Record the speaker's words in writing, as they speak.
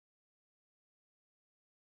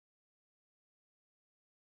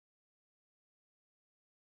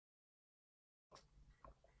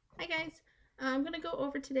Hi guys, I'm going to go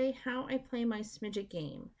over today how I play my Smidget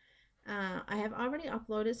game. I have already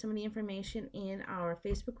uploaded some of the information in our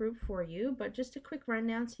Facebook group for you, but just a quick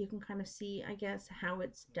rundown so you can kind of see, I guess, how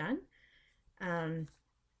it's done.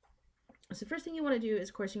 So first thing you want to do is,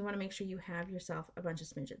 of course, you want to make sure you have yourself a bunch of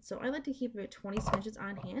Smidgets. So I like to keep about 20 Smidgets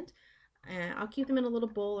on hand. I'll keep them in a little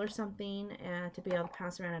bowl or something to be able to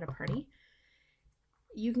pass around at a party.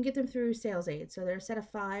 You can get them through Sales Aid, so they're a set of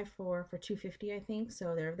 5 for $2.50, I think.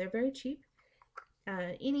 So they're very cheap.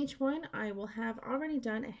 In each one, I will have already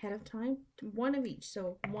done ahead of time one of each.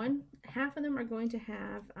 So half of them are going to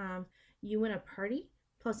have you win a party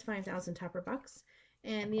plus 5,000 Tupper bucks,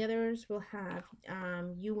 and the others will have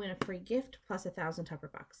you win a free gift plus 1,000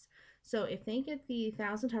 Tupper bucks. So if they get the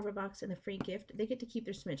 1,000 Tupper bucks and the free gift, they get to keep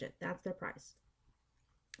their Smidget. That's their prize.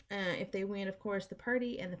 If they win, of course, the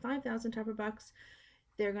party and the 5,000 Tupper bucks,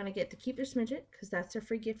 they're going to get to keep their Smidget because that's their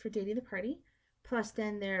free gift for dating the party. Plus,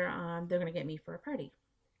 then they're going to get me for a party.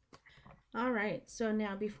 All right, so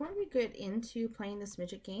now before we get into playing the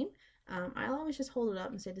Smidget game, I'll always just hold it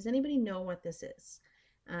up and say, does anybody know what this is?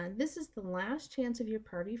 This is the last chance of your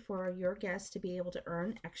party for your guests to be able to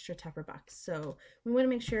earn extra Tupper bucks. So we want to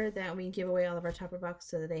make sure that we give away all of our Tupper bucks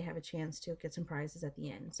so that they have a chance to get some prizes at the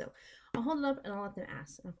end. So I'll hold it up and I'll let them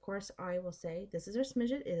ask. And of course, I will say, this is our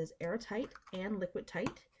Smidget. It is airtight and liquid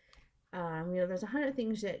tight. There's 100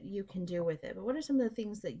 things that you can do with it, but what are some of the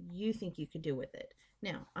things that you think you could do with it?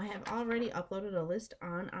 Now, I have already uploaded a list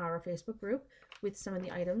on our Facebook group with some of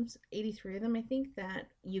the items, 83 of them, I think, that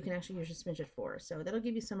you can actually use your Smidget for. So that'll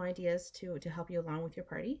give you some ideas to help you along with your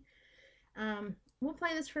party. We'll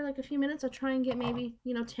play this for like a few minutes. I'll try and get maybe,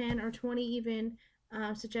 10 or 20 even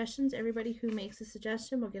suggestions. Everybody who makes a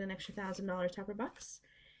suggestion will get an extra $1,000 Tupper bucks.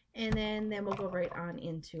 And then we'll go right on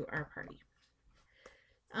into our party.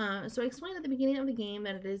 So I explained at the beginning of the game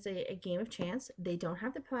that it is a game of chance. They don't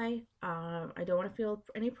have to play. I don't want to feel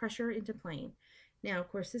any pressure into playing. Now, of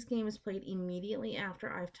course, this game is played immediately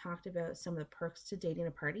after I've talked about some of the perks to dating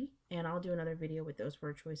a party, and I'll do another video with those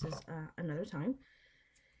word choices another time.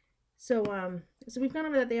 So we've gone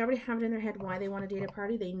over that. They already have it in their head why they want to date a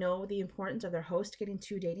party. They know the importance of their host getting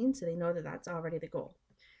 2 dating, so they know that that's already the goal.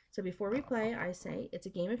 So before we play, I say it's a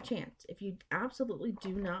game of chance. If you absolutely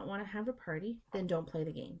do not want to have a party, then don't play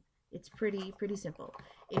the game. It's pretty simple.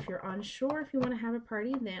 If you're unsure if you want to have a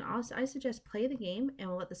party, then I suggest play the game and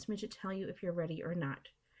we'll let the Smidget tell you if you're ready or not.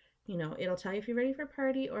 It'll tell you if you're ready for a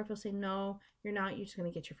party, or if it'll say no, you're not, you're just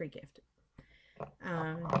going to get your free gift.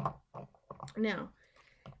 Now,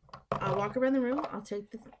 I'll walk around the room. I'll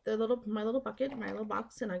take my little bucket, my little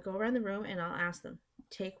box, and I go around the room and I'll ask them,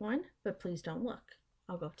 take one, but please don't look.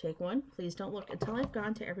 I'll go, take one, please don't look, until I've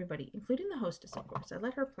gone to everybody, including the hostess, of course. I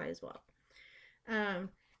let her play as well.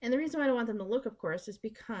 And the reason why I don't want them to look, of course, is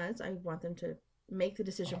because I want them to make the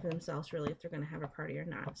decision for themselves, really, if they're going to have a party or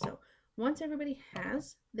not. So once everybody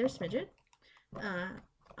has their Smidget,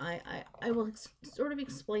 I will sort of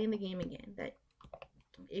explain the game again, that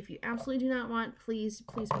if you absolutely do not want, please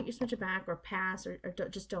put your Smidget back or pass, or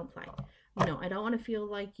just don't play. I don't want to feel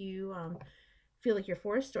like you feel like you're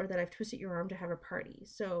forced or that I've twisted your arm to have a party.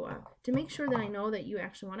 So to make sure that I know that you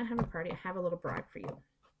actually want to have a party, I have a little bribe for you.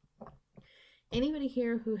 Anybody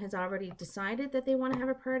here who has already decided that they want to have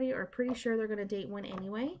a party or pretty sure they're going to date one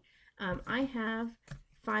anyway, I have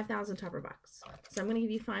 5,000 Tupper bucks. So I'm going to give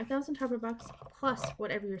you 5,000 Tupper bucks plus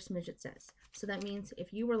whatever your Smidget says. So that means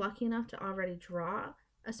if you were lucky enough to already draw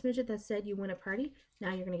a Smidget that said you win a party, now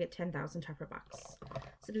you're going to get 10,000 Tupper bucks.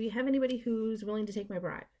 So do we have anybody who's willing to take my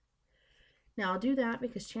bribe? Now, I'll do that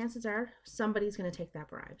because chances are somebody's going to take that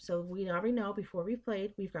bribe. So we already know before we've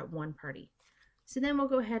played, we've got one party. So then we'll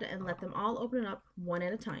go ahead and let them all open it up one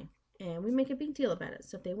at a time. And we make a big deal about it.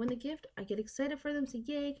 So if they win the gift, I get excited for them, say,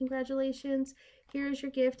 yay, congratulations, here's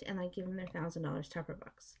your gift, and I give them their $1,000 Tupper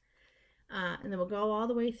bucks. And then we'll go all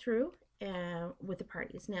the way through with the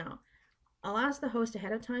parties. Now, I'll ask the host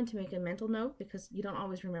ahead of time to make a mental note because you don't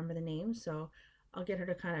always remember the names. So I'll get her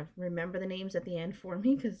to kind of remember the names at the end for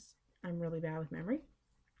me because I'm really bad with memory.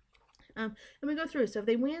 And we go through. So if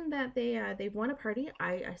they win that they've won a party,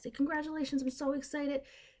 I say, congratulations, I'm so excited.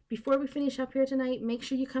 Before we finish up here tonight, make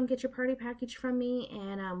sure you come get your party package from me,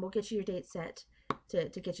 and we'll get you your date set to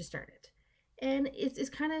get you started. And it's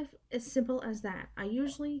kind of as simple as that. I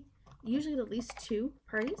usually at least 2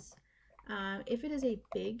 parties. If it is a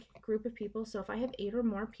big group of people, so if I have 8 or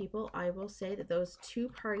more people, I will say that those 2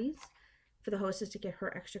 parties for the hostess to get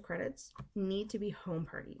her extra credits need to be home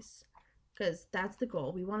parties, because that's the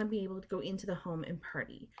goal. We want to be able to go into the home and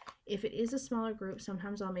party. If it is a smaller group,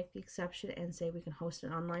 sometimes I'll make the exception and say we can host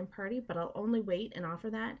an online party, but I'll only wait and offer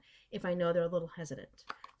that if I know they're a little hesitant.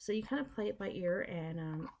 So you kind of play it by ear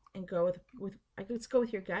and go with let's go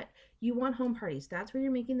with your gut. You want home parties. That's where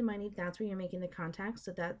you're making the money. That's where you're making the contacts.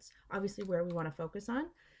 So that's obviously where we want to focus on.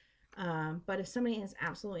 But if somebody is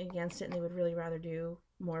absolutely against it and they would really rather do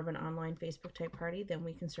more of an online Facebook type party, then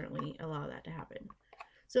we can certainly allow that to happen.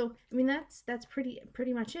 So I mean that's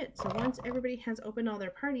pretty much it. So once everybody has opened all their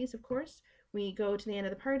parties, of course, we go to the end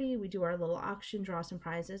of the party, we do our little auction, draw some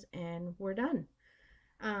prizes, and we're done.